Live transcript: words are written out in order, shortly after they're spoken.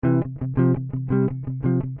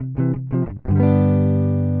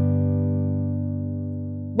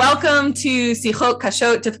Welcome to Sichot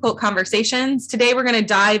Kashot, Difficult Conversations. Today we're going to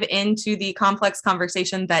dive into the complex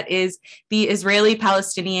conversation that is the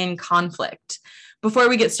Israeli-Palestinian conflict. Before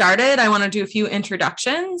we get started, I want to do a few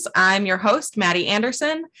introductions. I'm your host, Maddie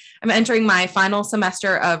Anderson. I'm entering my final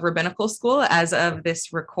semester of rabbinical school as of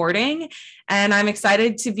this recording, and I'm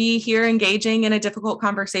excited to be here engaging in a difficult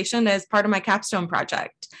conversation as part of my capstone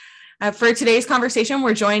project. For today's conversation,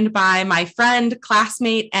 we're joined by my friend,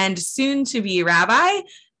 classmate, and soon-to-be rabbi,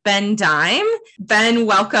 Ben Dime. Ben,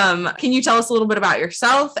 welcome. Can you tell us a little bit about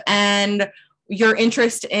yourself and your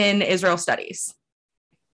interest in Israel studies?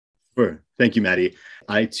 Sure. Thank you, Maddie.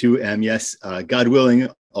 I too am, yes, God willing,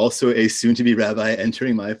 also a soon-to-be rabbi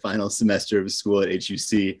entering my final semester of school at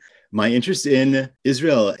HUC. My interest in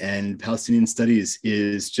Israel and Palestinian studies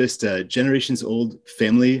is just a generations-old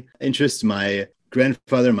family interest. My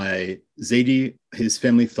grandfather, my Zaidi, his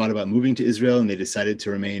family thought about moving to Israel and they decided to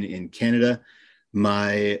remain in Canada.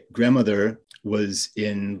 My grandmother was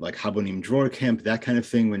in like Habonim drawer camp, that kind of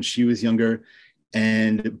thing when she was younger.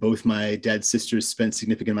 And both my dad's sisters spent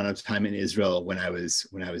significant amount of time in Israel when I was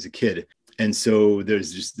a kid. And so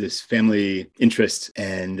there's just this family interest.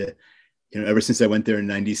 And, ever since I went there in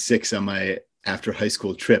 96 on my after high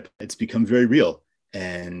school trip, it's become very real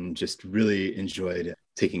and just really enjoyed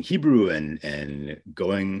taking Hebrew and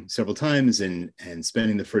going several times and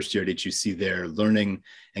spending the first year at HUC there learning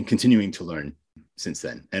and continuing to learn since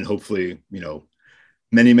then. And hopefully,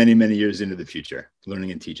 many, many, many years into the future,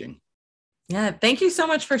 learning and teaching. Yeah, thank you so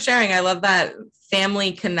much for sharing. I love that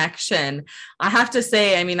family connection. I have to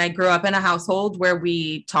say, I grew up in a household where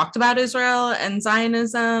we talked about Israel and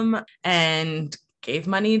Zionism and gave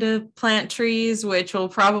money to plant trees, which will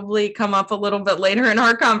probably come up a little bit later in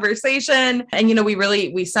our conversation. And,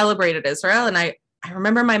 we celebrated Israel. And I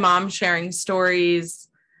remember my mom sharing stories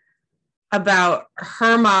about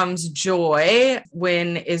her mom's joy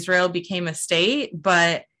when Israel became a state,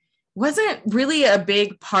 but wasn't really a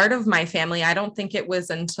big part of my family. I don't think it was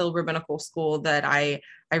until rabbinical school that I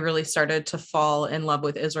really started to fall in love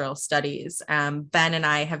with Israel studies. Ben and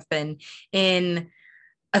I have been in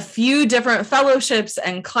a few different fellowships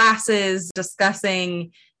and classes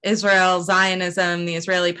discussing Israel, Zionism, the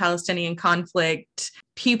Israeli-Palestinian conflict,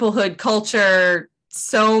 peoplehood, culture,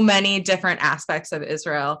 so many different aspects of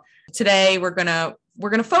Israel. Today, we're going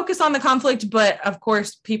to focus on the conflict, but of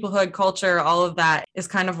course, peoplehood, culture, all of that is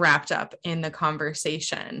kind of wrapped up in the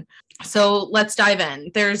conversation. So let's dive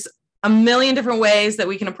in. There's a million different ways that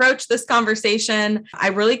we can approach this conversation. I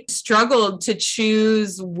really struggled to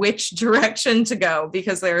choose which direction to go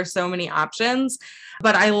because there are so many options,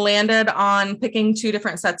 but I landed on picking two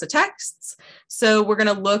different sets of texts. So we're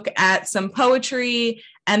going to look at some poetry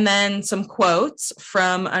and then some quotes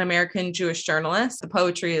from an American Jewish journalist. The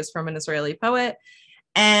poetry is from an Israeli poet.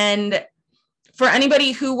 And for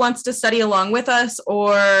anybody who wants to study along with us,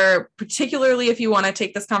 or particularly if you want to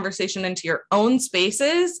take this conversation into your own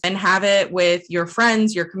spaces and have it with your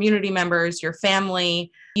friends, your community members, your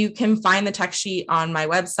family, you can find the text sheet on my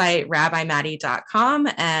website, rabbimaddie.com,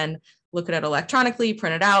 and look at it electronically,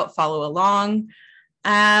 print it out, follow along.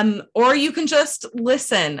 Or you can just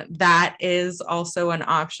listen. That is also an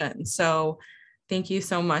option. So thank you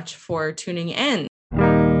so much for tuning in.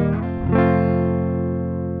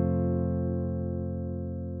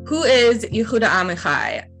 Who is Yehuda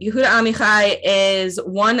Amichai? Yehuda Amichai is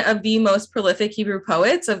one of the most prolific Hebrew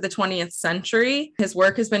poets of the 20th century. His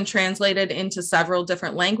work has been translated into several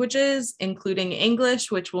different languages, including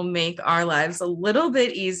English, which will make our lives a little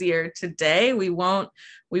bit easier today. We won't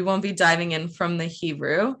be diving in from the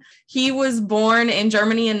Hebrew. He was born in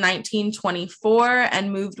Germany in 1924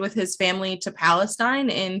 and moved with his family to Palestine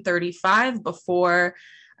in 1935 before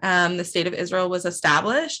the state of Israel was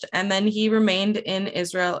established, and then he remained in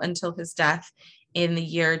Israel until his death in the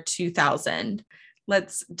year 2000.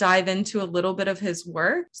 Let's dive into a little bit of his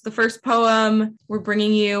work. So the first poem we're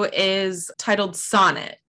bringing you is titled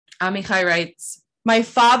Sonnet. Amichai writes, "My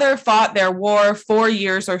father fought their war 4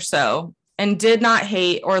 years or so, and did not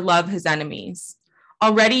hate or love his enemies.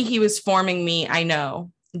 Already he was forming me, I know,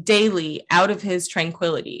 daily out of his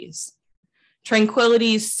tranquilities.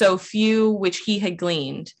 Tranquilities so few which he had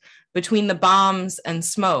gleaned between the bombs and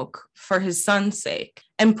smoke for his son's sake,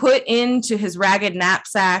 and put into his ragged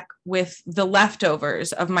knapsack with the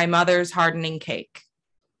leftovers of my mother's hardening cake.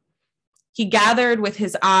 He gathered with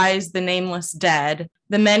his eyes the nameless dead,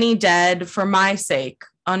 the many dead for my sake,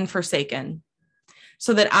 unforsaken,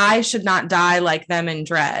 so that I should not die like them in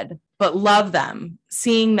dread, but love them,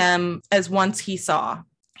 seeing them as once he saw.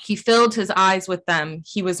 He filled his eyes with them,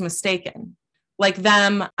 he was mistaken. Like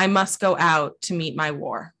them, I must go out to meet my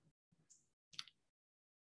war."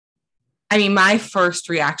 I mean, my first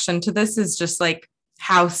reaction to this is just like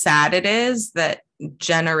how sad it is that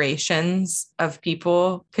generations of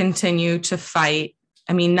people continue to fight.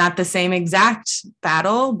 I mean, not the same exact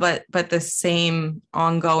battle, but the same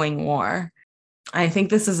ongoing war. I think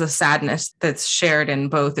this is a sadness that's shared in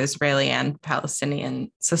both Israeli and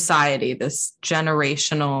Palestinian society, this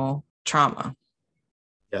generational trauma.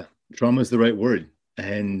 Yeah, trauma is the right word.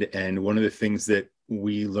 And one of the things that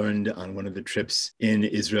we learned on one of the trips in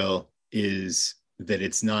Israel is that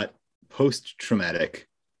it's not post-traumatic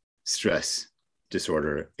stress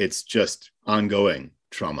disorder. It's just ongoing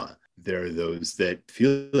trauma. There are those that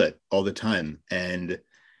feel it all the time. And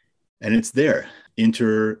it's there,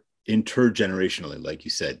 intergenerationally, like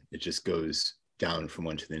you said. It just goes down from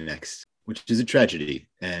one to the next, which is a tragedy.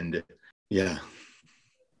 And yeah.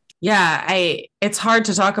 Yeah, it's hard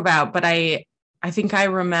to talk about, but I think I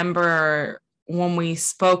remember when we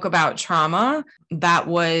spoke about trauma, that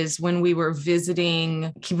was when we were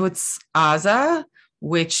visiting Kibbutz Aza,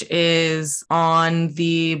 which is on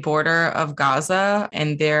the border of Gaza.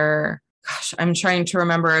 And I'm trying to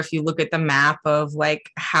remember, if you look at the map of like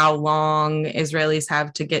how long Israelis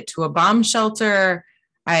have to get to a bomb shelter,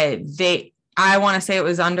 I want to say it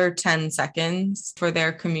was under 10 seconds for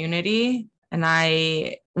their community.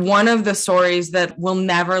 And one of the stories that will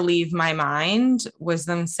never leave my mind was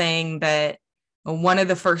them saying that one of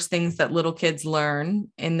the first things that little kids learn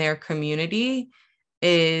in their community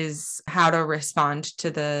is how to respond to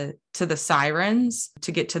the sirens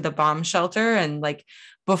to get to the bomb shelter. And like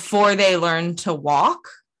before they learn to walk,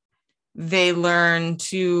 they learn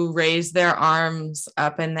to raise their arms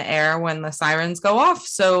up in the air when the sirens go off.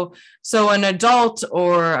 So an adult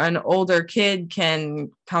or an older kid can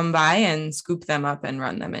come by and scoop them up and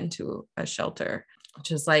run them into a shelter,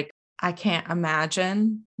 which is like, I can't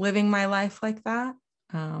imagine living my life like that.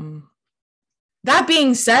 That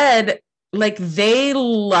being said, like they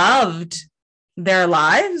loved their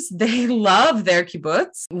lives. They love their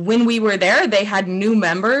kibbutz. When we were there, they had new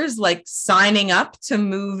members like signing up to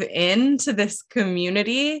move into this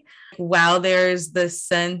community. While there's the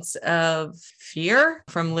sense of fear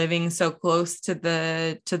from living so close to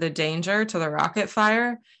the danger, to the rocket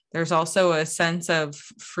fire, there's also a sense of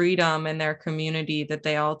freedom in their community that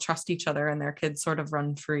they all trust each other and their kids sort of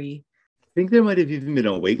run free. I think there might have even been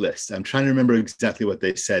a wait list. I'm trying to remember exactly what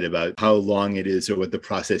they said about how long it is or what the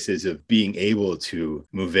process is of being able to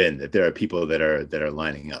move in, that there are people that are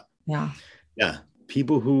lining up. Yeah. Yeah.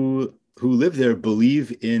 People who live there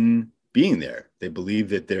believe in being there. They believe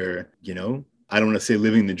that they're, I don't want to say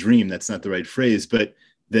living the dream. That's not the right phrase, but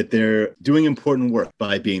that they're doing important work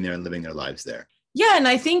by being there and living their lives there. Yeah. And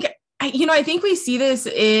I think we see this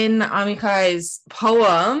in Amikai's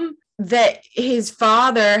poem, that his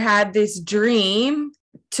father had this dream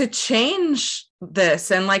to change this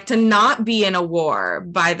and like to not be in a war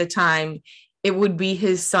by the time it would be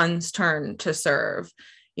his son's turn to serve.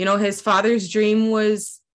 His father's dream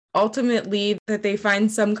was ultimately that they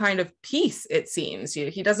find some kind of peace, it seems.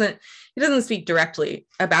 He doesn't speak directly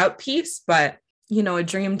about peace, but, a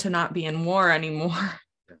dream to not be in war anymore.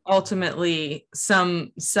 Ultimately,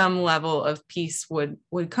 some level of peace would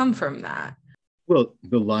come from that. Well,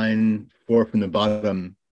 the line 4 from the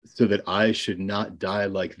bottom, so that I should not die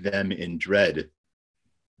like them in dread,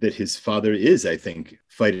 that his father is, I think,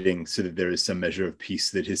 fighting so that there is some measure of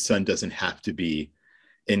peace, that his son doesn't have to be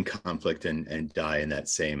in conflict and die in that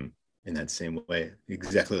same way.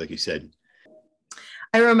 Exactly like you said.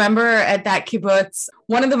 I remember at that kibbutz,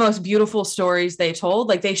 one of the most beautiful stories they told,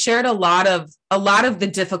 like they shared a lot of the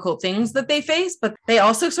difficult things that they faced, but they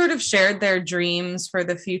also sort of shared their dreams for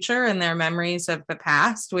the future and their memories of the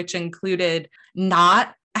past, which included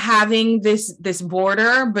not having this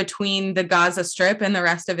border between the Gaza Strip and the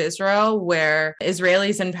rest of Israel, where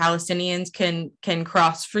Israelis and Palestinians can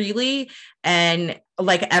cross freely, and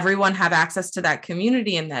like everyone have access to that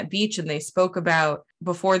community and that beach. And they spoke about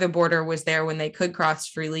before the border was there, when they could cross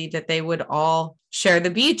freely, that they would all share the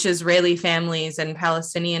beach, Israeli families and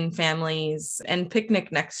Palestinian families, and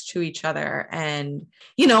picnic next to each other. And,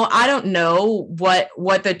 I don't know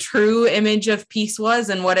what the true image of peace was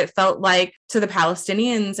and what it felt like to the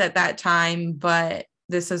Palestinians at that time. But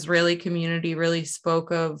this Israeli community really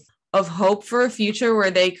spoke of hope for a future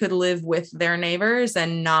where they could live with their neighbors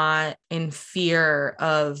and not in fear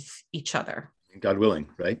of each other. God willing,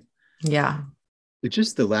 right? Yeah. It's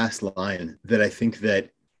just the last line that I think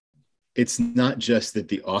that it's not just that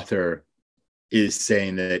the author is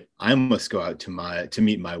saying that I must go out to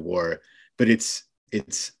meet my war, but it's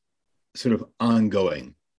sort of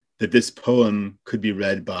ongoing, that this poem could be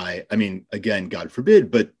read by, again, God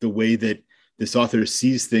forbid, but the way that this author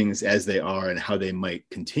sees things as they are and how they might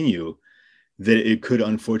continue, that it could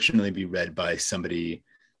unfortunately be read by somebody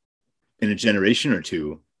in a generation or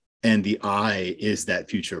two, and the I is that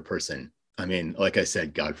future person. I mean, like I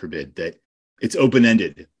said, God forbid that it's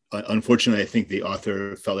open-ended. Unfortunately, I think the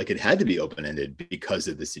author felt like it had to be open-ended because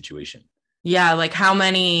of the situation. Yeah, like how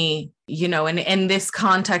many, in this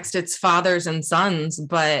context, it's fathers and sons,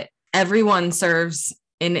 but everyone serves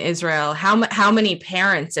in Israel. How many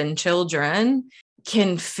parents and children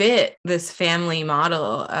can fit this family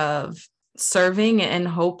model of serving and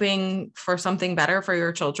hoping for something better for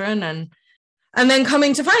your children, and then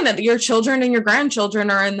coming to find that your children and your grandchildren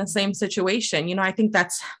are in the same situation? I think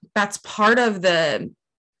that's part of the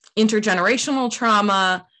intergenerational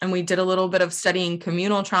trauma. And we did a little bit of studying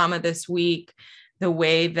communal trauma this week, the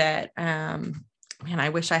way that, I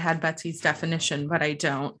wish I had Betsy's definition, but I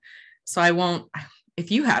don't. So I won't. If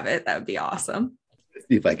you have it, that would be awesome. Let's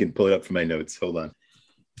see if I can pull it up from my notes. Hold on.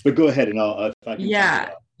 But go ahead and I'll, if I can.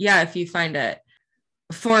 Yeah, if you find it.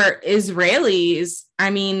 For Israelis,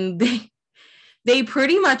 they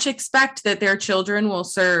pretty much expect that their children will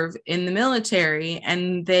serve in the military,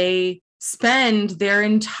 and they spend their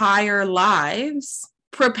entire lives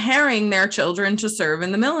preparing their children to serve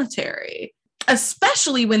in the military,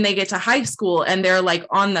 especially when they get to high school and they're like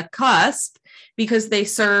on the cusp, because they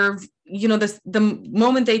serve, the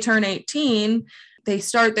moment they turn 18, they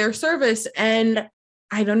start their service. And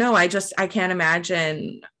I don't know, I can't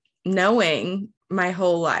imagine knowing my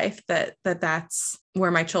whole life that that's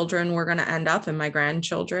where my children were going to end up, and my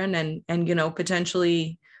grandchildren, and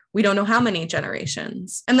potentially we don't know how many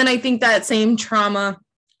generations. And then I think that same trauma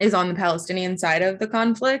is on the Palestinian side of the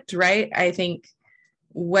conflict, right? I think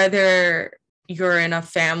whether you're in a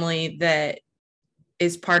family that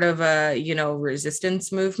is part of a,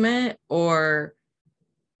 resistance movement, or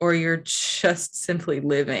you're just simply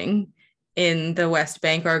living in the West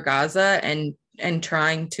Bank or Gaza and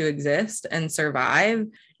trying to exist and survive,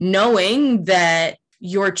 knowing that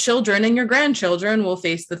your children and your grandchildren will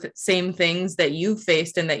face the same things that you've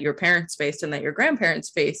faced, and that your parents faced, and that your grandparents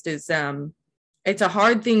faced, is it's a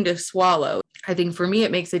hard thing to swallow. I think for me, it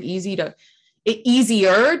makes it easier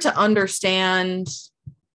to understand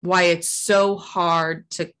why it's so hard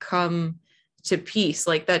to come to peace.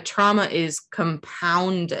 Like, that trauma is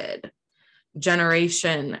compounded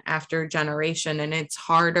generation after generation, and it's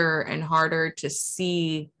harder and harder to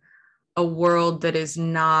see a world that is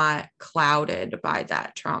not clouded by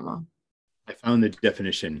that trauma. I found the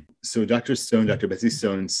definition. So Dr. Betsy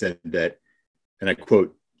Stone said that, and I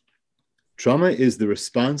quote, "Trauma is the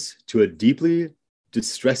response to a deeply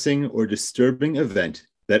distressing or disturbing event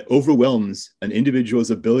that overwhelms an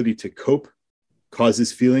individual's ability to cope,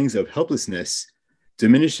 causes feelings of helplessness,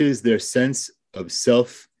 diminishes their sense of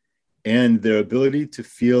self, and their ability to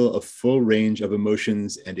feel a full range of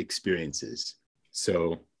emotions and experiences."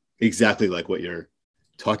 So exactly like what you're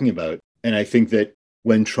talking about. And I think that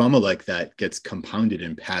when trauma like that gets compounded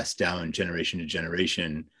and passed down generation to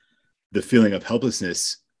generation, the feeling of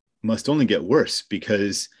helplessness must only get worse,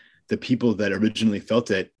 because the people that originally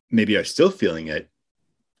felt it maybe are still feeling it.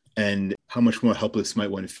 And how much more helpless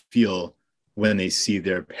might one feel when they see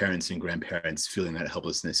their parents and grandparents feeling that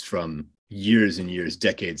helplessness from years and years,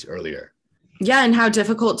 decades earlier. Yeah, and how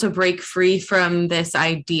difficult to break free from this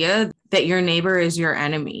idea that your neighbor is your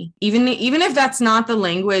enemy. Even if that's not the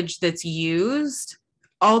language that's used,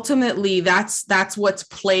 ultimately that's what's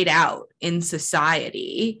played out in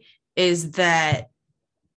society, is that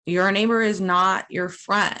your neighbor is not your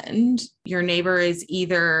friend. Your neighbor is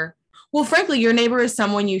frankly, your neighbor is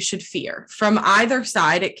someone you should fear. From either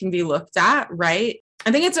side, it can be looked at, right?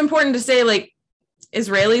 I think it's important to say, like,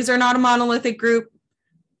 Israelis are not a monolithic group.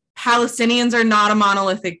 Palestinians are not a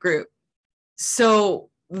monolithic group. So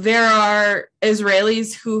there are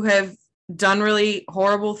Israelis who have done really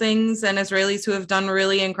horrible things, and Israelis who have done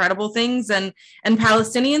really incredible things, and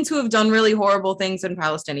Palestinians who have done really horrible things, and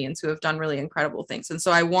Palestinians who have done really incredible things. And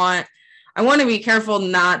so I want to be careful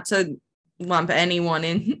not to lump anyone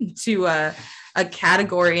into a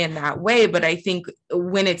category in that way. But I think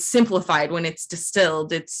when it's simplified, when it's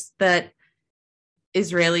distilled, it's that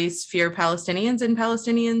Israelis fear Palestinians and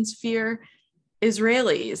Palestinians fear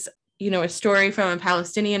Israelis. A story from a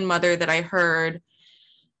Palestinian mother that I heard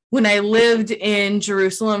when I lived in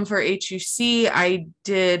Jerusalem for HUC. I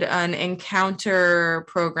did an encounter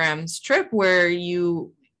programs trip where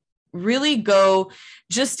you really go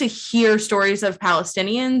just to hear stories of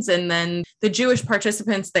Palestinians, and then the Jewish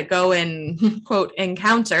participants that go and quote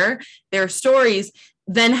encounter their stories,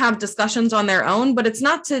 then have discussions on their own, but it's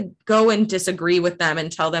not to go and disagree with them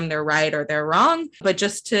and tell them they're right or they're wrong, but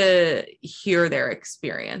just to hear their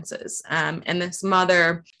experiences. And this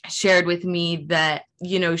mother shared with me that,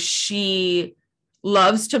 she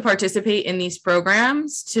loves to participate in these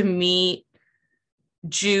programs to meet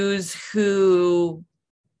Jews who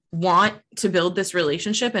want to build this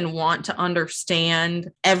relationship and want to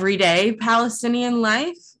understand everyday Palestinian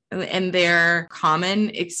life and their common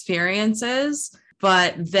experiences,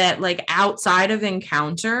 but that outside of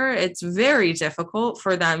encounter, it's very difficult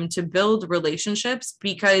for them to build relationships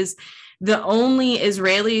because the only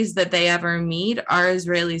Israelis that they ever meet are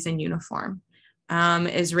Israelis in uniform.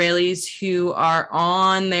 Israelis who are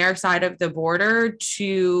on their side of the border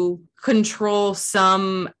to control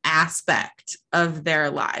some aspect of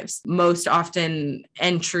their lives, most often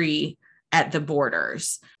entry at the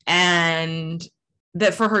borders. And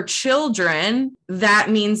that for her children, that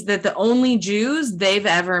means that the only Jews they've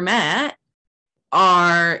ever met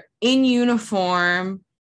are in uniform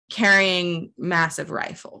carrying massive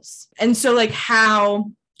rifles. And so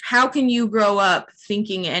how can you grow up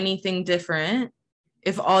thinking anything different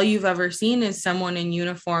if all you've ever seen is someone in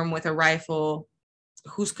uniform with a rifle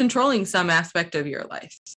who's controlling some aspect of your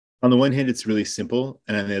life? On the one hand, it's really simple.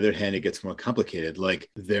 And on the other hand, it gets more complicated. Like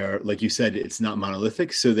you said, it's not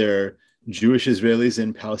monolithic. So there are Jewish Israelis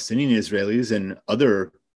and Palestinian Israelis and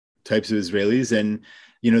other types of Israelis. And,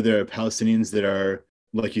 there are Palestinians that are,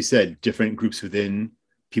 like you said, different groups within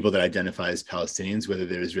people that identify as Palestinians, whether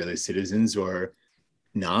they're Israeli citizens or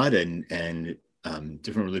not, and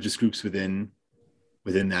different religious groups within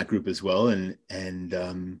that group as well. And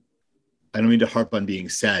I don't mean to harp on being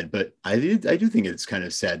sad, but I do think it's kind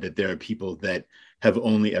of sad that there are people that have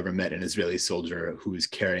only ever met an Israeli soldier who is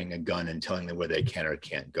carrying a gun and telling them where they can or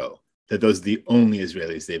can't go, that those are the only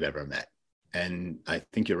Israelis they've ever met. And I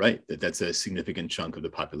think you're right, that that's a significant chunk of the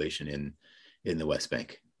population in the West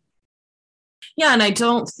Bank. Yeah, and I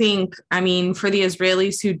don't think, for the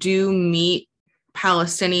Israelis who do meet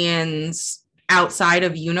Palestinians outside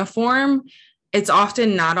of uniform, it's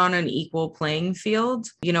often not on an equal playing field.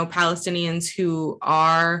 Palestinians who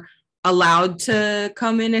are allowed to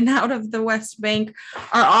come in and out of the West Bank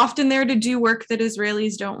are often there to do work that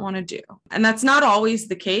Israelis don't want to do. And that's not always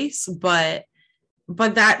the case, but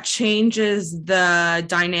that changes the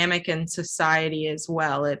dynamic in society as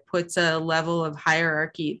well. It puts a level of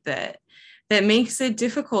hierarchy that makes it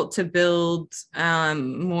difficult to build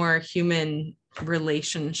more human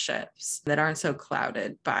relationships that aren't so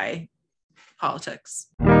clouded by politics.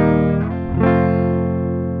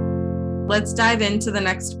 Let's dive into the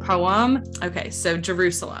next poem. Okay, so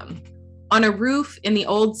Jerusalem. On a roof in the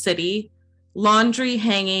old city, laundry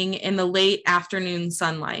hanging in the late afternoon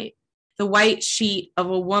sunlight, the white sheet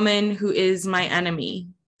of a woman who is my enemy,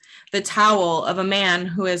 the towel of a man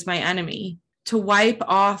who is my enemy, to wipe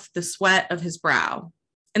off the sweat of his brow.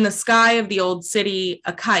 In the sky of the old city,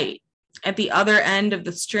 a kite. At the other end of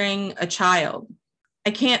the string, a child.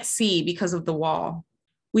 I can't see because of the wall.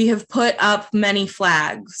 We have put up many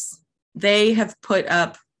flags. They have put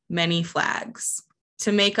up many flags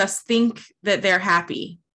to make us think that they're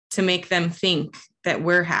happy, to make them think that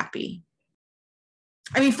we're happy.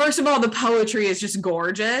 First of all, the poetry is just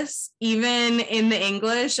gorgeous, even in the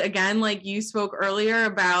English. Again, like you spoke earlier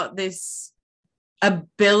about this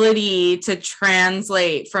ability to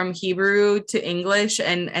translate from Hebrew to English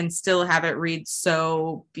and still have it read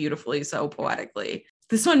so beautifully, so poetically.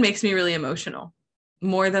 This one makes me really emotional,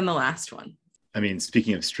 more than the last one.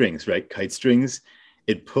 Speaking of strings, right? Kite strings,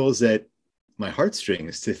 it pulls at my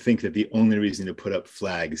heartstrings to think that the only reason to put up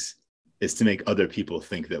flags is to make other people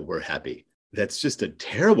think that we're happy. That's just a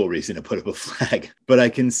terrible reason to put up a flag. But I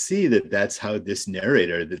can see that that's how this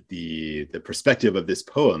narrator, that the perspective of this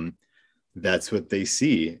poem, that's what they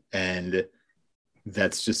see. And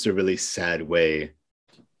that's just a really sad way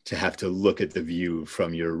to have to look at the view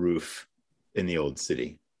from your roof in the old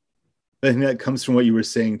city. I think that comes from what you were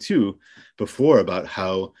saying too before about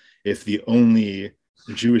how if the only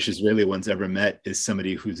Jewish Israeli one's ever met is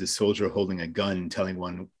somebody who's a soldier holding a gun telling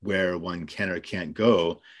one where one can or can't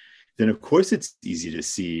go, then of course it's easy to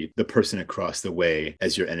see the person across the way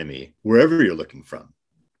as your enemy, wherever you're looking from.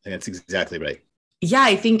 And that's exactly right. Yeah,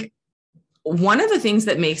 I think one of the things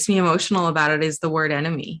that makes me emotional about it is the word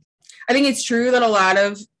enemy. I think it's true that a lot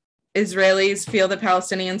of Israelis feel that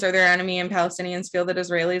Palestinians are their enemy and Palestinians feel that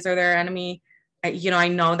Israelis are their enemy. I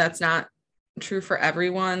know that's not true for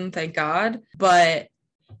everyone, thank God, but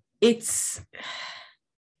it's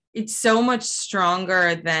so much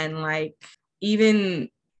stronger than even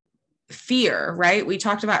fear, right? We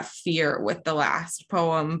talked about fear with the last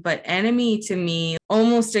poem, but enemy to me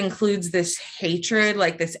almost includes this hatred,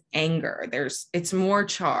 like this anger. It's more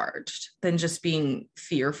charged than just being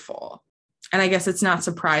fearful. And I guess it's not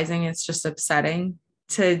surprising, it's just upsetting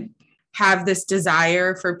to have this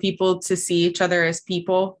desire for people to see each other as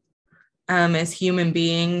people, as human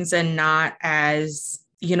beings, and not as,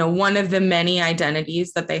 one of the many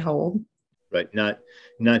identities that they hold. Right. Not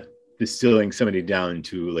distilling somebody down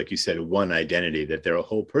to, like you said, one identity, that they're a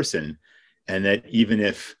whole person. And that even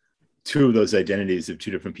if two of those identities of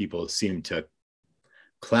two different people seem to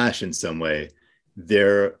clash in some way,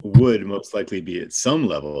 there would most likely be at some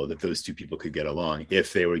level that those two people could get along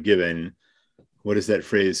if they were given, what is that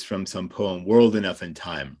phrase from some poem, world enough and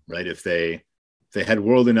time, right? If they had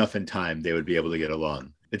world enough and time, they would be able to get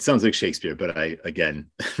along. It sounds like Shakespeare, but I'm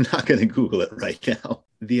not going to Google it right now.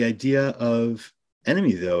 The idea of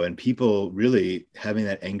enemy, though, and people really having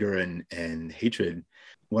that anger and hatred,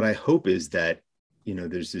 what I hope is that,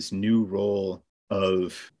 there's this new role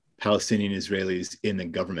of Palestinian Israelis in the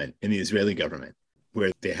government, in the Israeli government,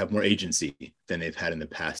 where they have more agency than they've had in the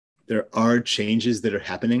past. There are changes that are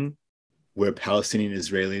happening where Palestinian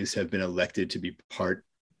Israelis have been elected to be part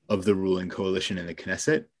of the ruling coalition in the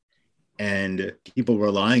Knesset, and people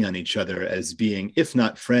relying on each other as being, if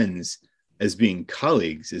not friends, as being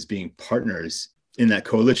colleagues, as being partners in that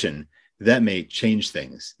coalition. That may change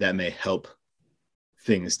things. That may help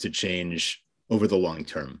things to change over the long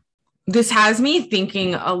term. This has me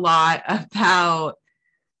thinking a lot about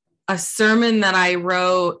a sermon that I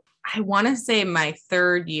wrote, I want to say my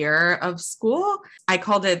third year of school. I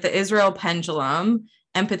called it The Israel Pendulum,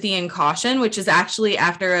 Empathy and Caution, which is actually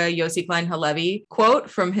after a Yossi Klein Halevi quote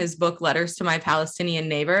from his book, Letters to My Palestinian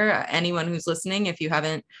Neighbor. Anyone who's listening, if you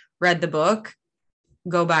haven't read the book,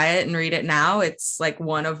 go buy it and read it now. It's like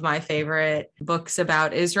one of my favorite books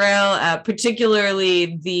about Israel,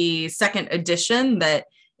 particularly the second edition that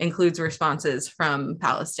includes responses from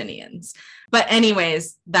Palestinians. But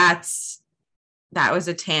anyways, that was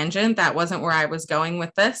a tangent. That wasn't where I was going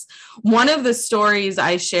with this. One of the stories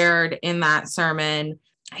I shared in that sermon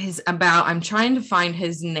is about, I'm trying to find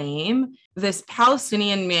his name, this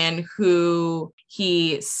Palestinian man who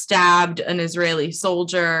he stabbed an Israeli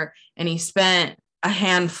soldier, and he spent a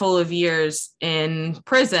handful of years in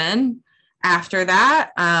prison after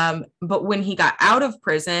that. But when he got out of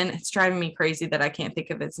prison, it's driving me crazy that I can't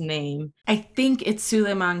think of his name. I think it's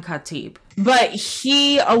Suleiman Khatib. But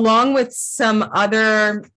he, along with some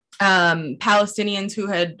other Palestinians who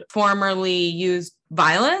had formerly used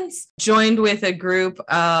violence, joined with a group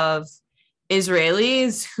of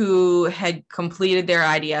Israelis who had completed their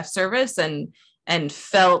IDF service and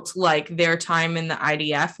felt like their time in the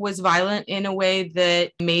IDF was violent in a way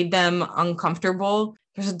that made them uncomfortable.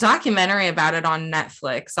 There's a documentary about it on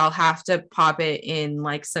Netflix. I'll have to pop it in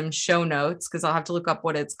like some show notes because I'll have to look up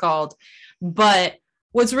what it's called. But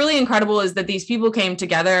what's really incredible is that these people came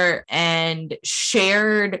together and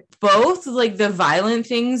shared both like the violent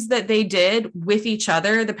things that they did with each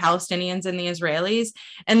other, the Palestinians and the Israelis,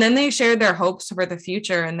 and then they shared their hopes for the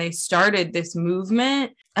future, and they started this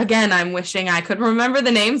movement. Again, I'm wishing I could remember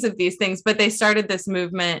the names of these things, but they started this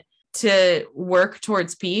movement to work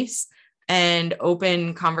towards peace and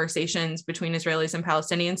open conversations between Israelis and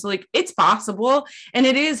Palestinians. So like it's possible, and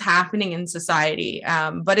it is happening in society.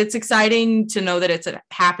 But it's exciting to know that it's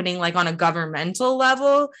happening like on a governmental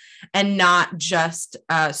level and not just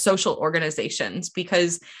social organizations,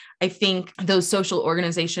 because I think those social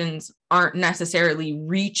organizations aren't necessarily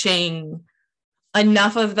reaching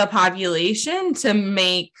enough of the population to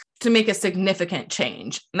make a significant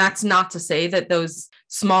change. And that's not to say that those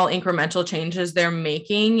small incremental changes they're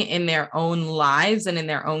making in their own lives and in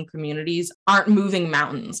their own communities aren't moving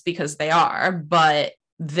mountains, because they are, but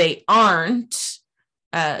they aren't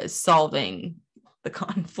solving the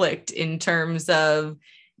conflict in terms of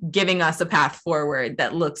giving us a path forward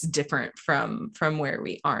that looks different from where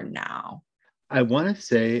we are now. I want to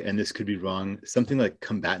say, and this could be wrong, something like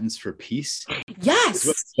combatants for peace. Yes.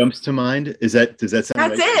 What jumps to mind? Does that sound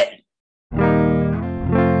right? That's it.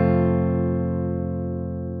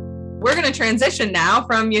 We're going to transition now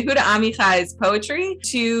from Yehuda Amichai's poetry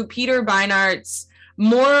to Peter Beinart's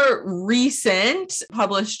more recent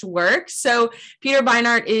published work. So Peter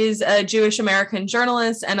Beinart is a Jewish American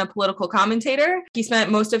journalist and a political commentator. He spent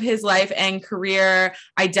most of his life and career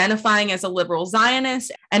identifying as a liberal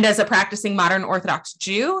Zionist and as a practicing modern Orthodox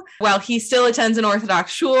Jew. While he still attends an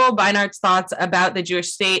Orthodox shul, Beinart's thoughts about the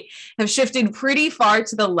Jewish state have shifted pretty far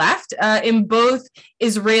to the left in both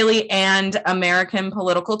Israeli and American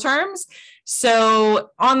political terms. So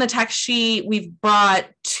on the text sheet, we've brought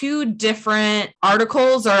two different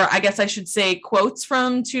articles, or I guess I should say quotes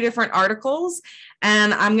from two different articles.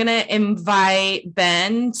 And I'm going to invite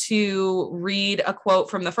Ben to read a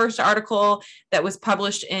quote from the first article that was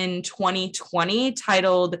published in 2020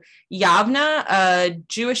 titled Yavna, a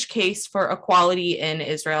Jewish Case for Equality in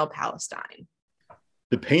Israel-Palestine.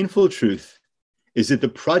 The painful truth is that the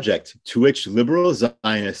project to which liberal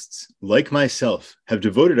Zionists like myself have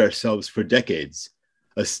devoted ourselves for decades,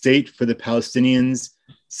 a state for the Palestinians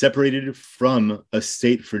separated from a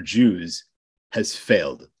state for Jews, has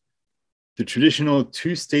failed. The traditional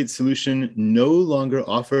two-state solution no longer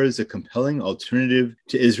offers a compelling alternative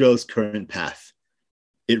to Israel's current path.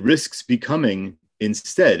 It risks becoming,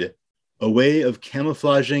 instead, a way of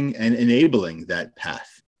camouflaging and enabling that path.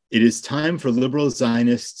 It is time for liberal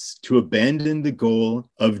Zionists to abandon the goal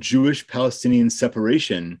of Jewish-Palestinian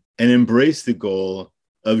separation and embrace the goal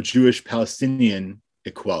of Jewish-Palestinian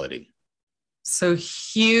equality. So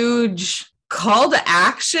huge call to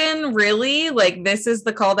action, really? Like, this is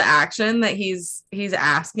the call to action that he's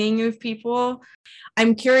asking of people.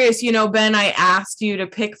 I'm curious, Ben, I asked you to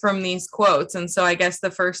pick from these quotes. And so I guess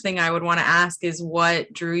the first thing I would want to ask is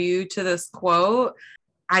what drew you to this quote?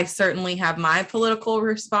 I certainly have my political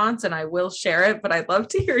response and I will share it, but I'd love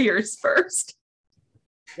to hear yours first.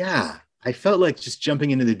 Yeah, I felt like just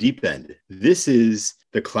jumping into the deep end. This is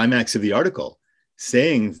the climax of the article,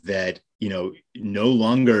 saying that no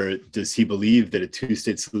longer does he believe that a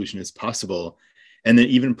two-state solution is possible, and that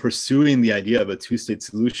even pursuing the idea of a two-state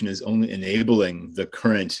solution is only enabling the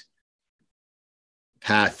current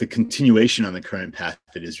path, the continuation on the current path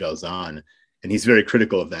that Israel's on. And he's very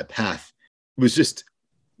critical of that path. It was just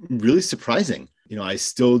really surprising. I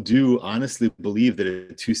still do honestly believe that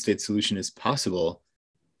a two-state solution is possible,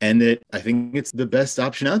 and that I think it's the best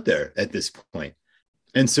option out there at this point.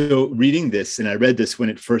 And so reading this, and I read this when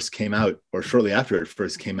it first came out, or shortly after it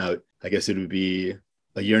first came out, I guess it would be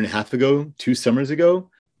a year and a half ago, 2 summers ago,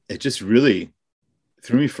 it just really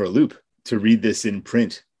threw me for a loop to read this in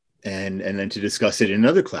print and then to discuss it in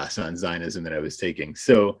another class on Zionism that I was taking.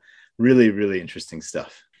 So really, really interesting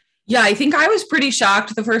stuff. Yeah, I think I was pretty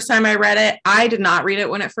shocked the first time I read it. I did not read it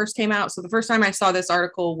when it first came out. So the first time I saw this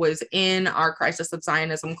article was in our Crisis of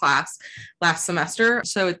Zionism class last semester.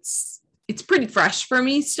 So it's pretty fresh for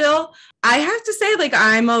me still. I have to say,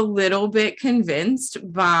 I'm a little bit convinced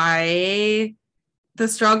by the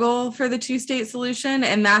struggle for the two-state solution.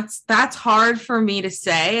 And that's hard for me to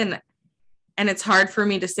say. And it's hard for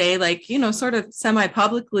me to say, sort of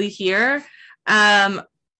semi-publicly here.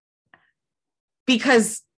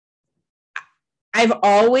 Because I've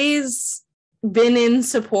always been in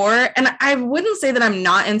support, and I wouldn't say that I'm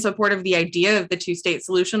not in support of the idea of the two-state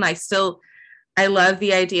solution. I love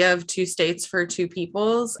the idea of two states for two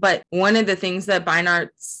peoples. But one of the things that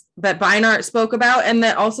Beinart spoke about, and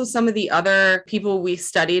that also some of the other people we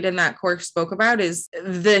studied in that course spoke about, is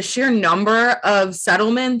the sheer number of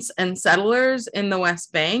settlements and settlers in the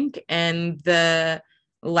West Bank and the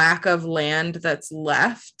lack of land that's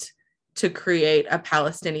left to create a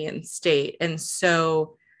Palestinian state. And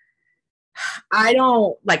so I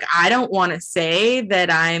don't want to say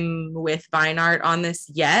that I'm with Beinart on this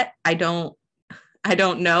yet. I don't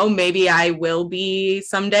know. Maybe I will be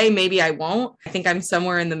someday. Maybe I won't. I think I'm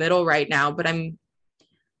somewhere in the middle right now, but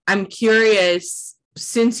I'm curious,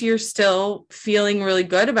 since you're still feeling really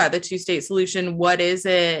good about the two-state solution, what is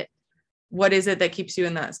it that keeps you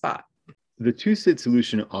in that spot? The two-state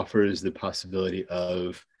solution offers the possibility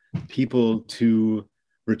of people to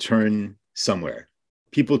return somewhere,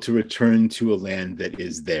 people to return to a land that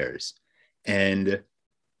is theirs. And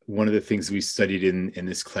one of the things we studied in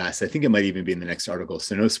this class, I think it might even be in the next article,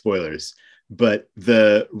 so no spoilers, but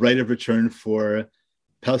the right of return for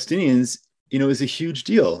Palestinians, is a huge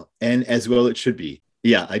deal, and as well it should be.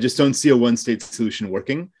 Yeah, I just don't see a one-state solution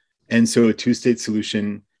working. And so a two-state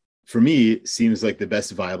solution, for me, seems like the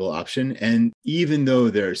best viable option. And even though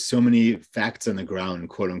there are so many facts on the ground,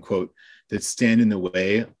 quote unquote, that stand in the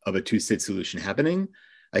way of a two-state solution happening,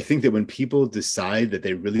 I think that when people decide that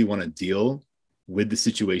they really want to deal with the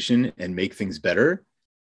situation and make things better,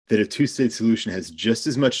 that a two-state solution has just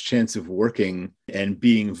as much chance of working and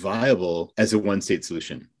being viable as a one-state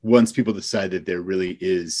solution. Once people decide that there really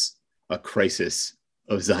is a crisis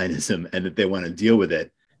of Zionism and that they want to deal with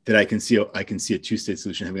it, that I can see a two-state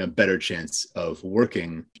solution having a better chance of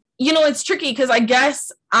working. It's tricky because I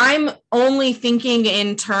guess I'm only thinking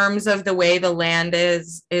in terms of the way the land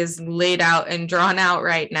is laid out and drawn out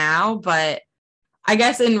right now. But I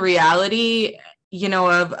guess in reality,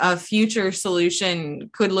 a future solution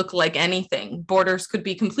could look like anything. Borders could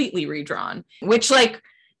be completely redrawn, which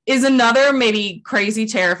is another maybe crazy,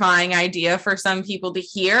 terrifying idea for some people to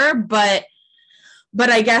hear, but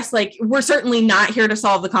I guess like we're certainly not here to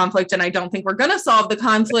solve the conflict, and I don't think we're going to solve the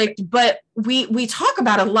conflict, but we talk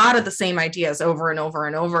about a lot of the same ideas over and over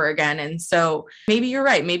and over again. And so maybe you're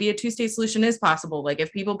right. Maybe a two-state solution is possible. Like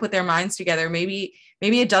if people put their minds together, maybe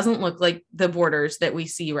it doesn't look like the borders that we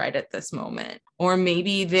see right at this moment. Or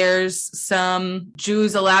maybe there's some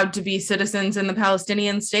Jews allowed to be citizens in the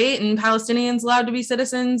Palestinian state and Palestinians allowed to be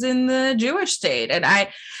citizens in the Jewish state. And I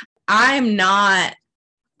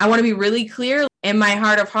want to be really clear in my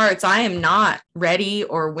heart of hearts, I am not ready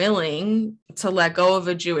or willing to let go of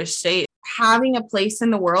a Jewish state. Having a place in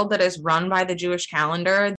the world that is run by the Jewish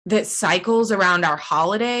calendar, that cycles around our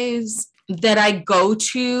holidays, that I go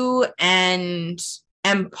to and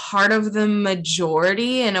am part of the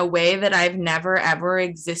majority in a way that I've never, ever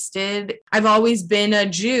existed. I've always been a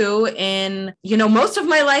Jew in, most of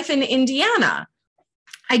my life in Indiana.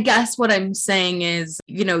 I guess what I'm saying is,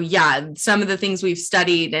 some of the things we've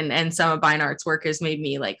studied and some of Beinart's work has made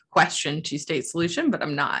me like question two-state solution, but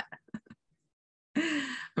I'm not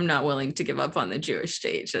willing to give up on the Jewish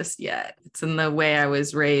state just yet. It's in the way I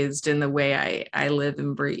was raised, in the way I live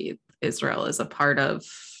and breathe. Israel is a part of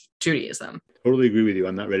Judaism. Totally agree with you.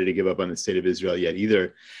 I'm not ready to give up on the state of Israel yet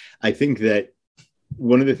either. I think that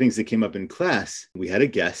one of the things that came up in class, we had a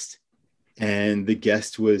guest, and the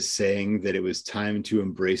guest was saying that it was time to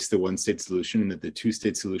embrace the one-state solution and that the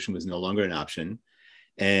two-state solution was no longer an option.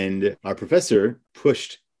 And our professor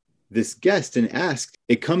pushed this guest and asked,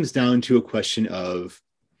 it comes down to a question of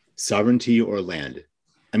sovereignty or land.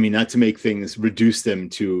 I mean, not to make things, reduce them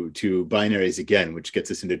to binaries again, which gets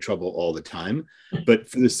us into trouble all the time. But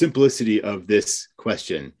for the simplicity of this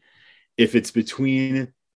question, if it's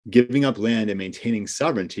between giving up land and maintaining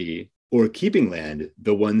sovereignty, or keeping land,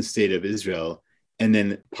 the one state of Israel, and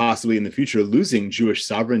then possibly in the future losing Jewish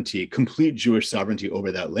sovereignty, complete Jewish sovereignty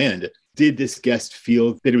over that land, did this guest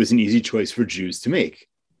feel that it was an easy choice for Jews to make,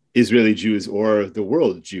 Israeli Jews or the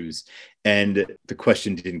world Jews? And the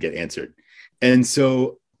question didn't get answered. And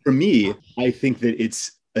so for me, I think that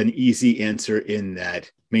it's an easy answer in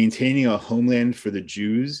that maintaining a homeland for the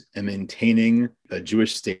Jews and maintaining a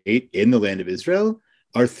Jewish state in the land of Israel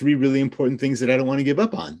are three really important things that I don't want to give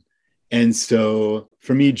up on. And so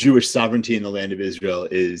for me, Jewish sovereignty in the land of Israel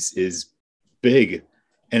is big,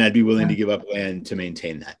 and I'd be willing to give up land to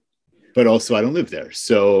maintain that. But also I don't live there.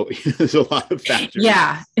 So there's a lot of factors.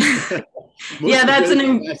 Yeah. Yeah,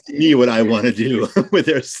 that's me what I want to do with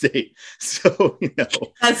their state. So,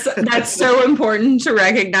 that's so important to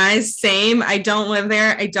recognize. Same. I don't live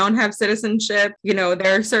there. I don't have citizenship.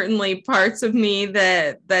 There are certainly parts of me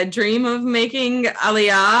that dream of making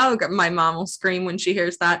Aliyah. My mom will scream when she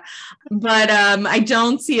hears that, but I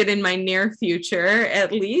don't see it in my near future,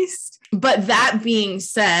 at least. But that being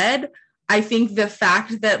said, I think the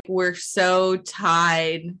fact that we're so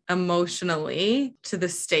tied emotionally to the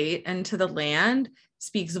state and to the land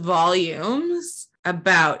speaks volumes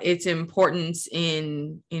about its importance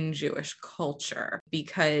in Jewish culture,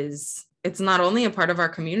 because it's not only a part of our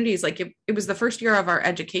communities. Like it was the first year of our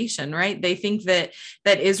education, right? They think that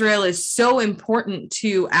Israel is so important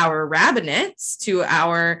to our rabbinates, to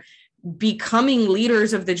our becoming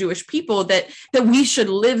leaders of the Jewish people, that we should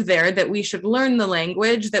live there, that we should learn the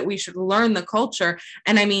language, that we should learn the culture.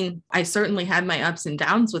 And I mean, I certainly had my ups and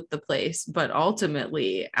downs with the place, but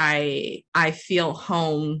ultimately I feel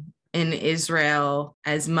home in Israel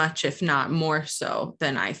as much, if not more so,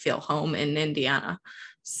 than I feel home in Indiana.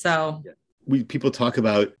 So people talk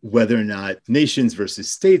about whether or not nations versus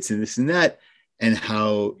states and this and that, and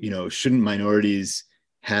how, shouldn't minorities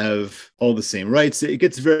have all the same rights? It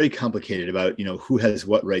gets very complicated about, who has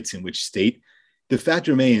what rights in which state. The fact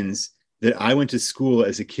remains that I went to school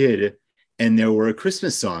as a kid and there were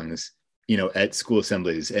Christmas songs, at school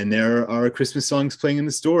assemblies, and there are Christmas songs playing in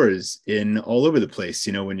the stores in all over the place,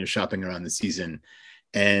 when you're shopping around the season,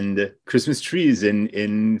 and Christmas trees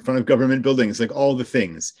in front of government buildings, like all the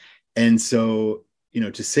things. And so,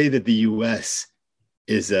 to say that the US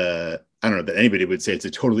is I don't know that anybody would say it's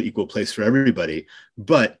a totally equal place for everybody,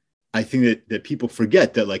 but I think that people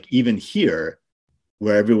forget that, like, even here,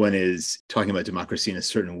 where everyone is talking about democracy in a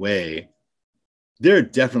certain way, there are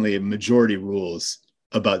definitely majority rules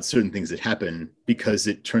about certain things that happen, because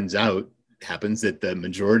it turns out happens that the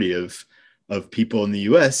majority of people in the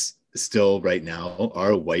US still right now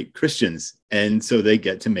are white Christians. And so they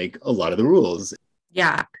get to make a lot of the rules.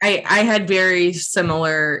 Yeah, I had very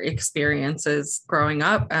similar experiences growing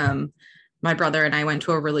up. My brother and I went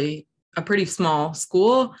to a pretty small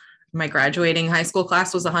school. My graduating high school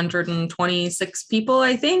class was 126 people,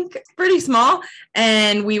 I think, pretty small.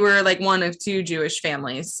 And we were like one of two Jewish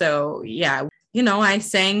families. So yeah, I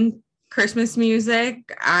sang Christmas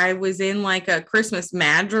music. I was in like a Christmas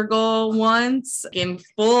madrigal once in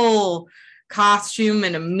full costume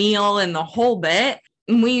and a meal and the whole bit.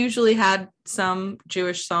 And we usually had some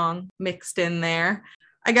Jewish song mixed in there.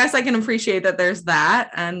 I guess I can appreciate that there's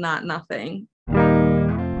that and not nothing.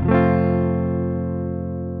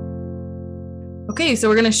 Okay, so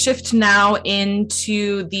we're going to shift now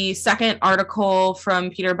into the second article from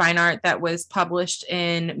Peter Beinart that was published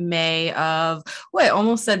in May of, I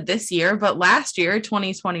almost said this year, but last year,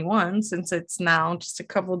 2021, since it's now just a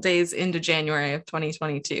couple days into January of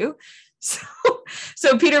 2022.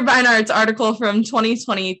 So Peter Beinart's article from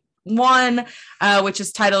 2021, which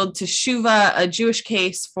is titled Teshuvah, a Jewish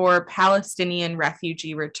Case for Palestinian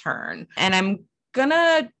Refugee Return. And I'm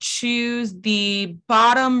gonna choose the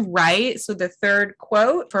bottom right, so the third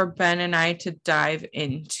quote, for Ben and I to dive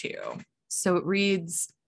into. So it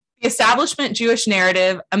reads, the establishment Jewish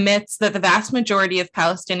narrative admits that the vast majority of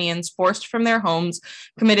Palestinians forced from their homes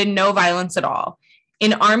committed no violence at all.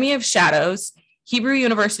 In Army of Shadows, Hebrew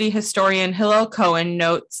University historian Hillel Cohen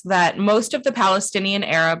notes that most of the Palestinian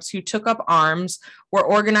Arabs who took up arms were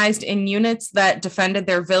organized in units that defended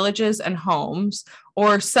their villages and homes,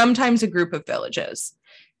 or sometimes a group of villages.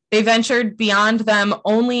 They ventured beyond them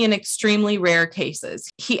only in extremely rare cases.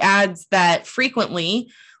 He adds that frequently,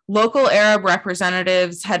 local Arab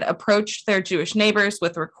representatives had approached their Jewish neighbors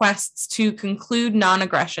with requests to conclude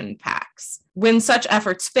non-aggression pacts. When such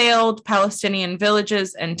efforts failed, Palestinian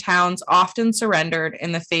villages and towns often surrendered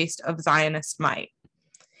in the face of Zionist might.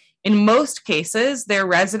 In most cases, their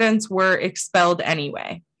residents were expelled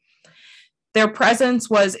anyway. Their presence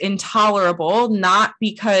was intolerable, not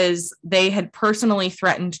because they had personally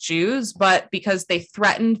threatened Jews, but because they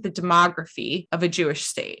threatened the demography of a Jewish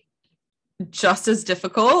state. Just as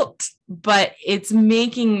difficult, but it's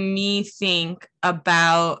making me think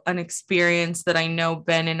about an experience that I know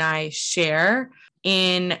Ben and I share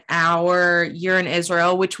in our year in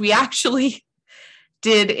Israel, which we actually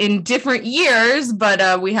did in different years,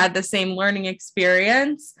 but we had the same learning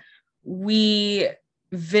experience. We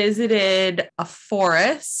visited a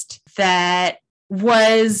forest that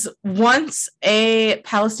was once a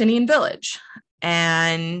Palestinian village,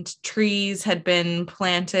 and trees had been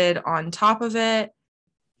planted on top of it.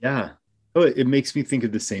 Yeah. Oh, it makes me think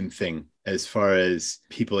of the same thing as far as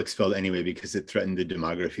people expelled anyway because it threatened the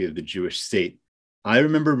demography of the Jewish state. I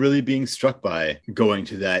remember really being struck by going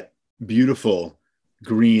to that beautiful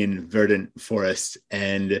green, verdant forest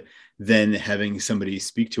and then having somebody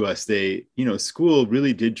speak to us. School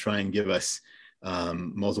really did try and give us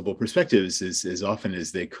multiple perspectives as often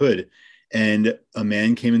as they could. And a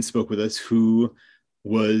man came and spoke with us who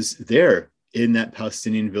was there in that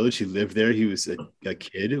Palestinian village. He lived there. He was a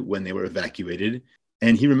kid when they were evacuated.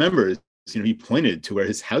 And he remembers, he pointed to where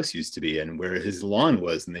his house used to be and where his lawn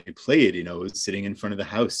was. And they played, sitting in front of the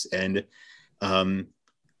house. And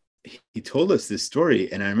he told us this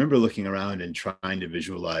story. And I remember looking around and trying to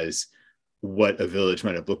visualize what a village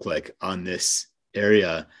might have looked like on this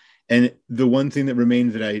area. And the one thing that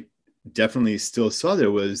remained that I definitely still saw there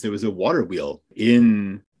was a water wheel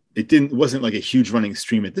it wasn't like a huge running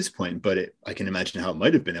stream at this point, but I can imagine how it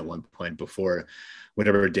might have been at one point before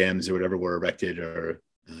whatever dams or whatever were erected or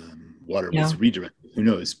water was redirected, who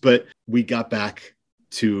knows. But we got back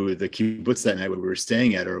to the kibbutz that night where we were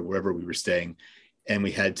staying at or wherever we were staying, and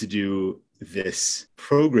we had to do this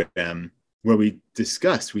program where we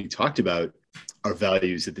talked about our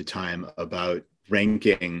values at the time, about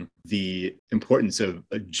ranking the importance of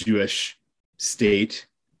a Jewish state,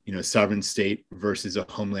 sovereign state versus a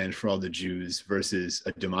homeland for all the Jews versus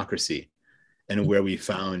a democracy, and where we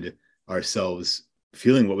found ourselves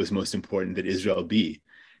feeling what was most important that Israel be.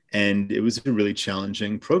 And it was a really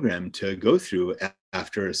challenging program to go through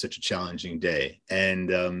after such a challenging day.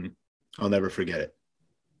 And I'll never forget it.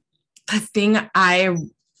 The thing I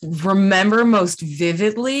remember most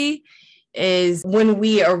vividly is when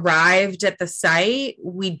we arrived at the site,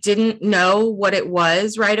 we didn't know what it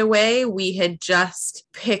was right away. We had just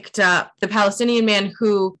picked up the Palestinian man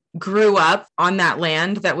who grew up on that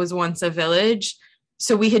land that was once a village.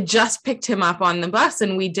 So we had just picked him up on the bus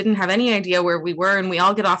and we didn't have any idea where we were. And we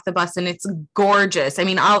all get off the bus and it's gorgeous. I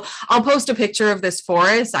mean, I'll post a picture of this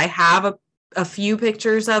forest. I have a few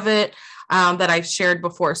pictures of it that I've shared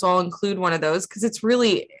before. So I'll include one of those because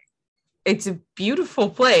it's a beautiful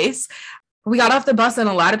place. We got off the bus and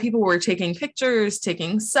a lot of people were taking pictures,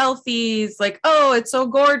 taking selfies, like, oh, it's so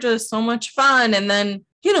gorgeous, so much fun. And then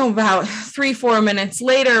about 3-4 minutes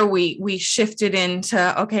later, we shifted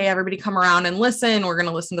into, okay, everybody come around and listen. We're going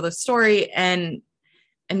to listen to the story. And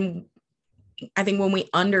I think when we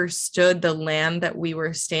understood the land that we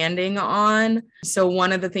were standing on, so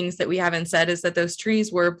one of the things that we haven't said is that those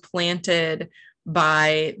trees were planted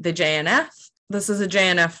by the JNF. This is a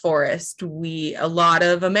JNF forest. A lot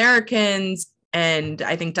of Americans, and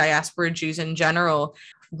I think diaspora Jews in general,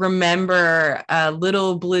 remember a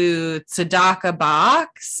little blue tzedakah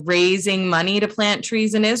box raising money to plant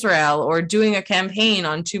trees in Israel, or doing a campaign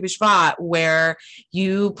on Tu B'Shvat where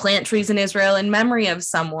you plant trees in Israel in memory of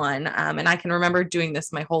someone. And I can remember doing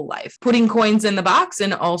this my whole life, putting coins in the box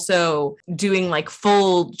and also doing like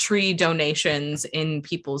full tree donations in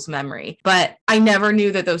people's memory. But I never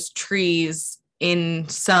knew that those trees in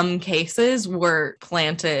some cases were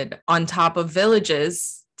planted on top of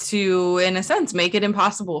villages to, in a sense, make it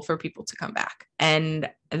impossible for people to come back. And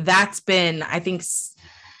that's been, I think,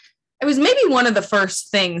 it was maybe one of the first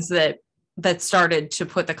things that started to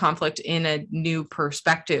put the conflict in a new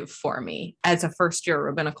perspective for me as a first-year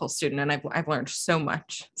rabbinical student. And I've learned so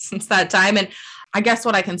much since that time. And I guess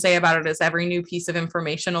what I can say about it is every new piece of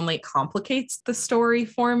information only complicates the story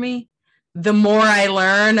for me. The more I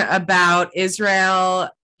learn about Israel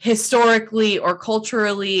historically or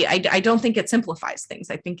culturally, I don't think it simplifies things.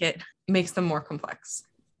 I think it makes them more complex.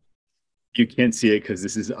 You can't see it because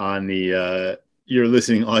this is on the your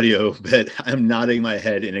listening audio, but I'm nodding my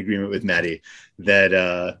head in agreement with Maddie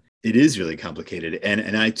that it is really complicated.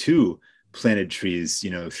 And I too planted trees,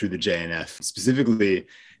 through the JNF. Specifically,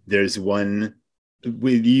 there's one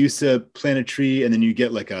where you used to plant a tree and then you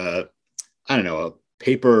get like a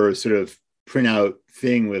paper sort of printout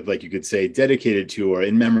thing with, like, you could say dedicated to or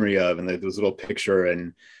in memory of, and like this little picture,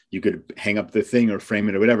 and you could hang up the thing or frame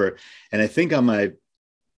it or whatever. And I think on my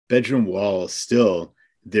bedroom wall still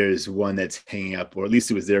there's one that's hanging up, or at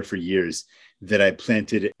least it was there for years, that I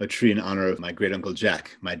planted a tree in honor of my great uncle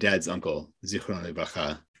Jack, my dad's uncle, Zichron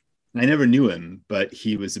Lebracha. I never knew him, but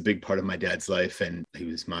he was a big part of my dad's life, and he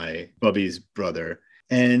was my Bubby's brother.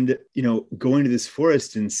 And going to this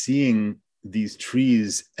forest and seeing these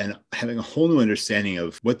trees and having a whole new understanding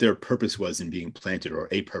of what their purpose was in being planted, or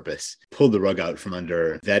a purpose, pulled the rug out from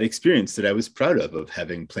under that experience that I was proud of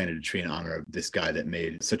having planted a tree in honor of this guy that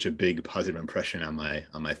made such a big positive impression on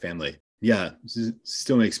my family. Yeah, it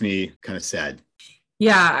still makes me kind of sad.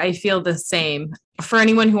 Yeah, I feel the same. For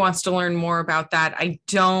anyone who wants to learn more about that, I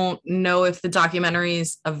don't know if the documentary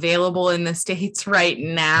is available in the States right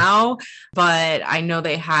now, but I know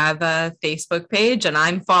they have a Facebook page and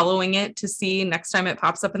I'm following it to see next time it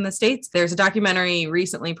pops up in the States. There's a documentary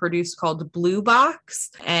recently produced called Blue Box,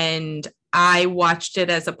 and I watched it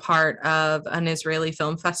as a part of an Israeli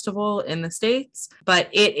film festival in the States, but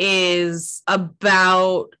it is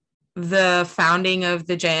about the founding of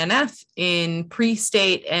the JNF in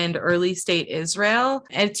pre-state and early state Israel.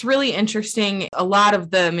 It's really interesting. A lot of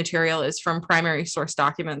the material is from primary source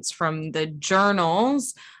documents from the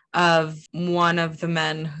journals of one of the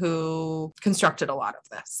men who constructed a lot of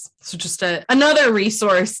this. So just another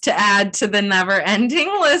resource to add to the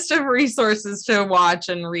never-ending list of resources to watch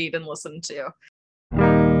and read and listen to.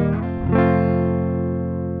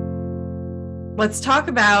 Let's talk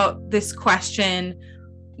about this question: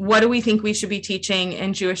 what do we think we should be teaching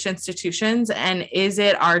in Jewish institutions? And is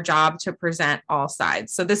it our job to present all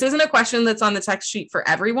sides? So this isn't a question that's on the text sheet for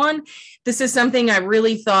everyone. This is something I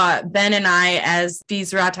really thought Ben and I, as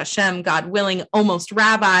B'Ezrat Hashem, God willing, almost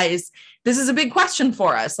rabbis, this is a big question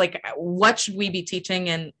for us. Like, what should we be teaching,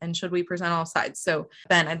 and should we present all sides? So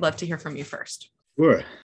Ben, I'd love to hear from you first. Sure.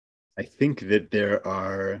 I think that there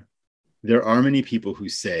are many people who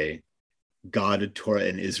say God, Torah,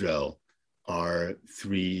 and Israel are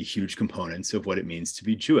three huge components of what it means to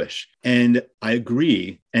be Jewish. And I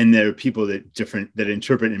agree. And there are people that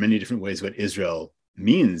interpret in many different ways what Israel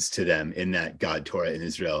means to them in that God, Torah, and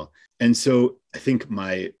Israel. And so I think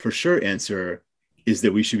my for sure answer is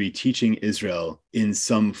that we should be teaching Israel in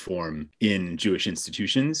some form in Jewish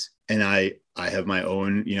institutions. And I have my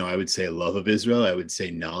own, I would say love of Israel. I would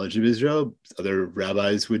say knowledge of Israel. Other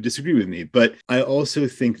rabbis would disagree with me. But I also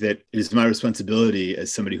think that it is my responsibility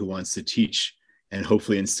as somebody who wants to teach and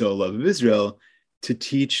hopefully instill a love of Israel to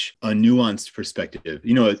teach a nuanced perspective,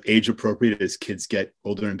 age appropriate as kids get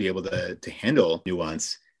older and be able to handle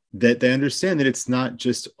nuance, that they understand that it's not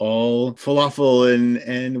just all falafel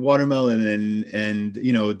and watermelon and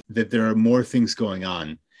that there are more things going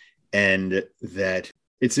on, and that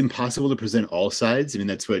it's impossible to present all sides. I mean,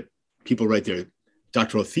 that's what people write their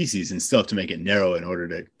doctoral theses and stuff to make it narrow in order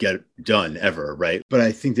to get done ever, right? But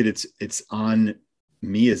I think that it's on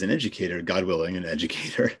me as an educator, God willing, an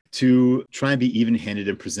educator, to try and be even-handed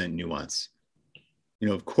and present nuance.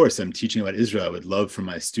 Of course, I'm teaching about Israel. I would love for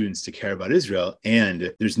my students to care about Israel.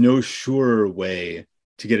 And there's no surer way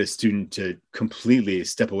to get a student to completely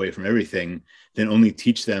step away from everything than only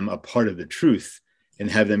teach them a part of the truth and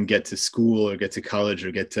have them get to school or get to college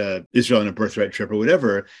or get to Israel on a birthright trip or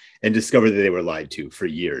whatever and discover that they were lied to for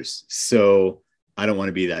years. So I don't want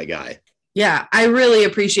to be that guy. Yeah, I really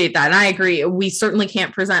appreciate that. And I agree. We certainly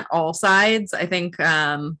can't present all sides. I think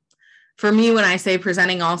for me, when I say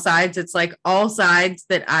presenting all sides, it's like all sides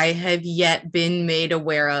that I have yet been made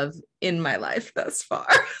aware of in my life thus far.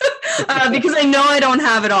 Because I know I don't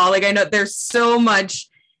have it all. Like, I know there's so much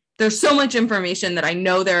information that I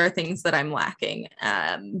know there are things that I'm lacking.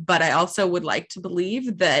 But I also would like to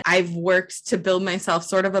believe that I've worked to build myself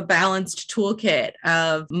sort of a balanced toolkit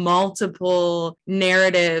of multiple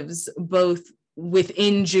narratives, both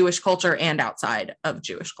within Jewish culture and outside of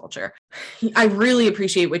Jewish culture. I really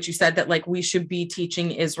appreciate what you said, that like we should be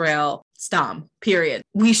teaching Israel, stam, period.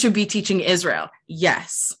 We should be teaching Israel.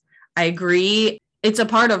 Yes, I agree. It's a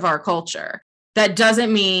part of our culture. That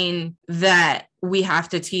doesn't mean that we have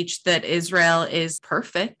to teach that Israel is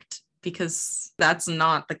perfect, because that's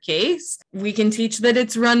not the case. We can teach that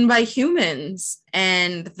it's run by humans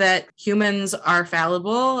and that humans are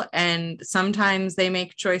fallible, and sometimes they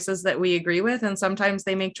make choices that we agree with and sometimes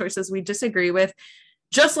they make choices we disagree with,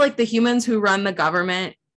 just like the humans who run the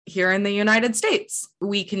government here in the United States.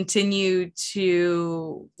 We continue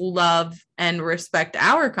to love and respect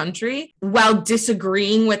our country while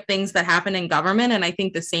disagreeing with things that happen in government. And I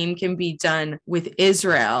think the same can be done with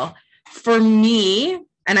Israel. For me,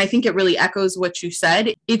 and I think it really echoes what you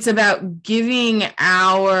said, it's about giving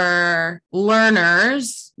our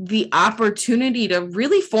learners the opportunity to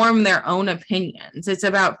really form their own opinions. It's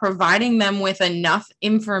about providing them with enough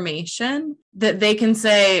information that they can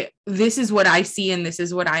say, this is what I see and this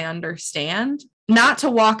is what I understand. Not to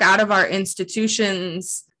walk out of our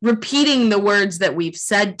institutions repeating the words that we've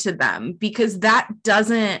said to them, because that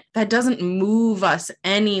doesn't move us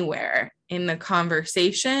anywhere in the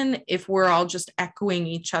conversation if we're all just echoing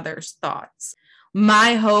each other's thoughts.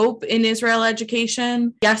 My hope in Israel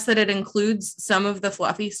education, yes, that it includes some of the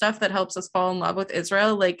fluffy stuff that helps us fall in love with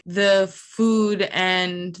Israel, like the food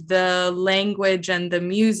and the language and the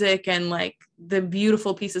music and like the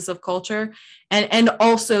beautiful pieces of culture, and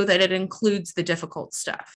also that it includes the difficult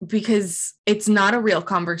stuff, because it's not a real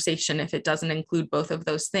conversation if it doesn't include both of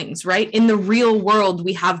those things, right? In the real world,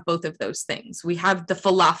 we have both of those things. We have the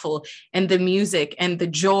falafel and the music and the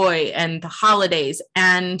joy and the holidays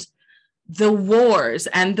and the wars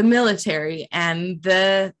and the military and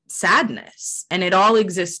the sadness, and it all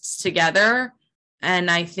exists together.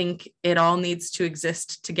 And I think it all needs to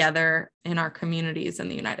exist together in our communities in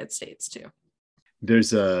the United States too.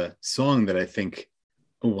 There's a song that I think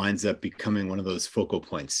winds up becoming one of those focal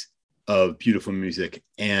points of beautiful music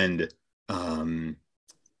and tying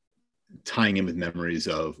in with memories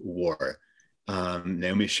of war.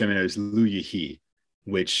 Naomi Shemer's Lu Yehi,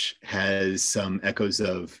 which has some echoes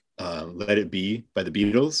of Let It Be by the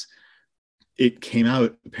Beatles. It came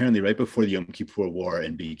out apparently right before the Yom Kippur War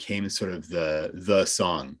and became sort of the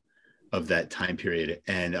song of that time period.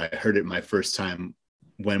 And I heard it my first time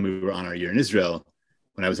when we were on our year in Israel,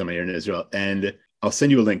 when I was on my year in Israel. And I'll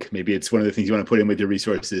send you a link. Maybe it's one of the things you want to put in with your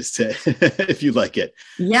resources to, if you like it.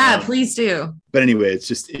 Yeah, please do. But anyway,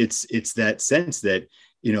 it's that sense that,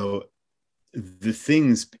 the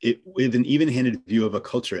things, with an even-handed view of a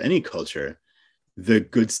culture, any culture, the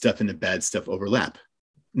good stuff and the bad stuff overlap.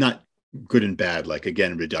 Not good and bad, like,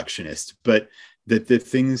 again, reductionist, but that the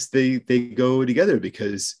things, they go together,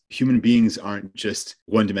 because human beings aren't just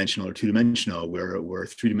one-dimensional or two-dimensional. We're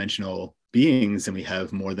three-dimensional beings, and we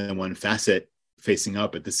have more than one facet facing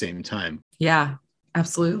up at the same time. Yeah,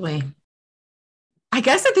 absolutely. I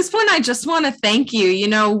guess at this point, I just want to thank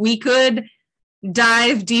you. We could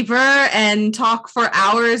dive deeper and talk for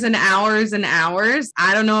hours and hours and hours.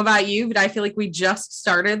 I don't know about you, but I feel like we just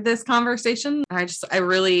started this conversation. I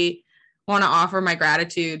really want to offer my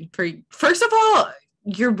gratitude for, first of all,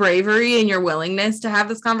 your bravery and your willingness to have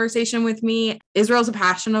this conversation with me. Israel's a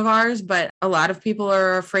passion of ours, but a lot of people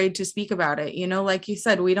are afraid to speak about it. Like you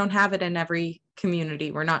said, we don't have it in every community.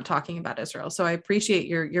 We're not talking about Israel. So I appreciate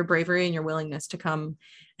your bravery and your willingness to come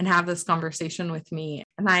and have this conversation with me.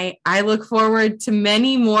 And I look forward to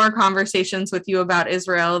many more conversations with you about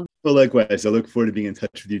Israel. Well, likewise, I look forward to being in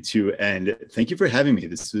touch with you too. And thank you for having me.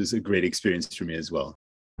 This was a great experience for me as well.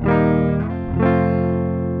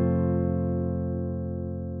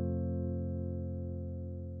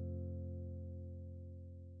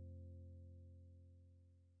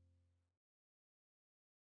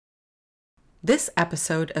 This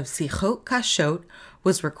episode of Sichot Kashot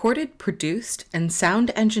was recorded, produced, and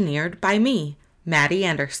sound engineered by me, Maddie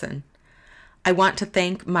Anderson. I want to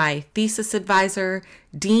thank my thesis advisor,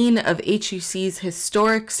 Dean of HUC's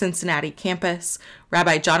historic Cincinnati campus,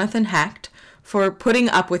 Rabbi Jonathan Hecht, for putting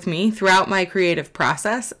up with me throughout my creative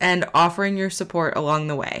process and offering your support along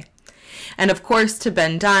the way. And of course to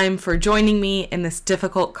Ben Dime for joining me in this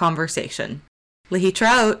difficult conversation. Lehi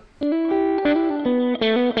Trout!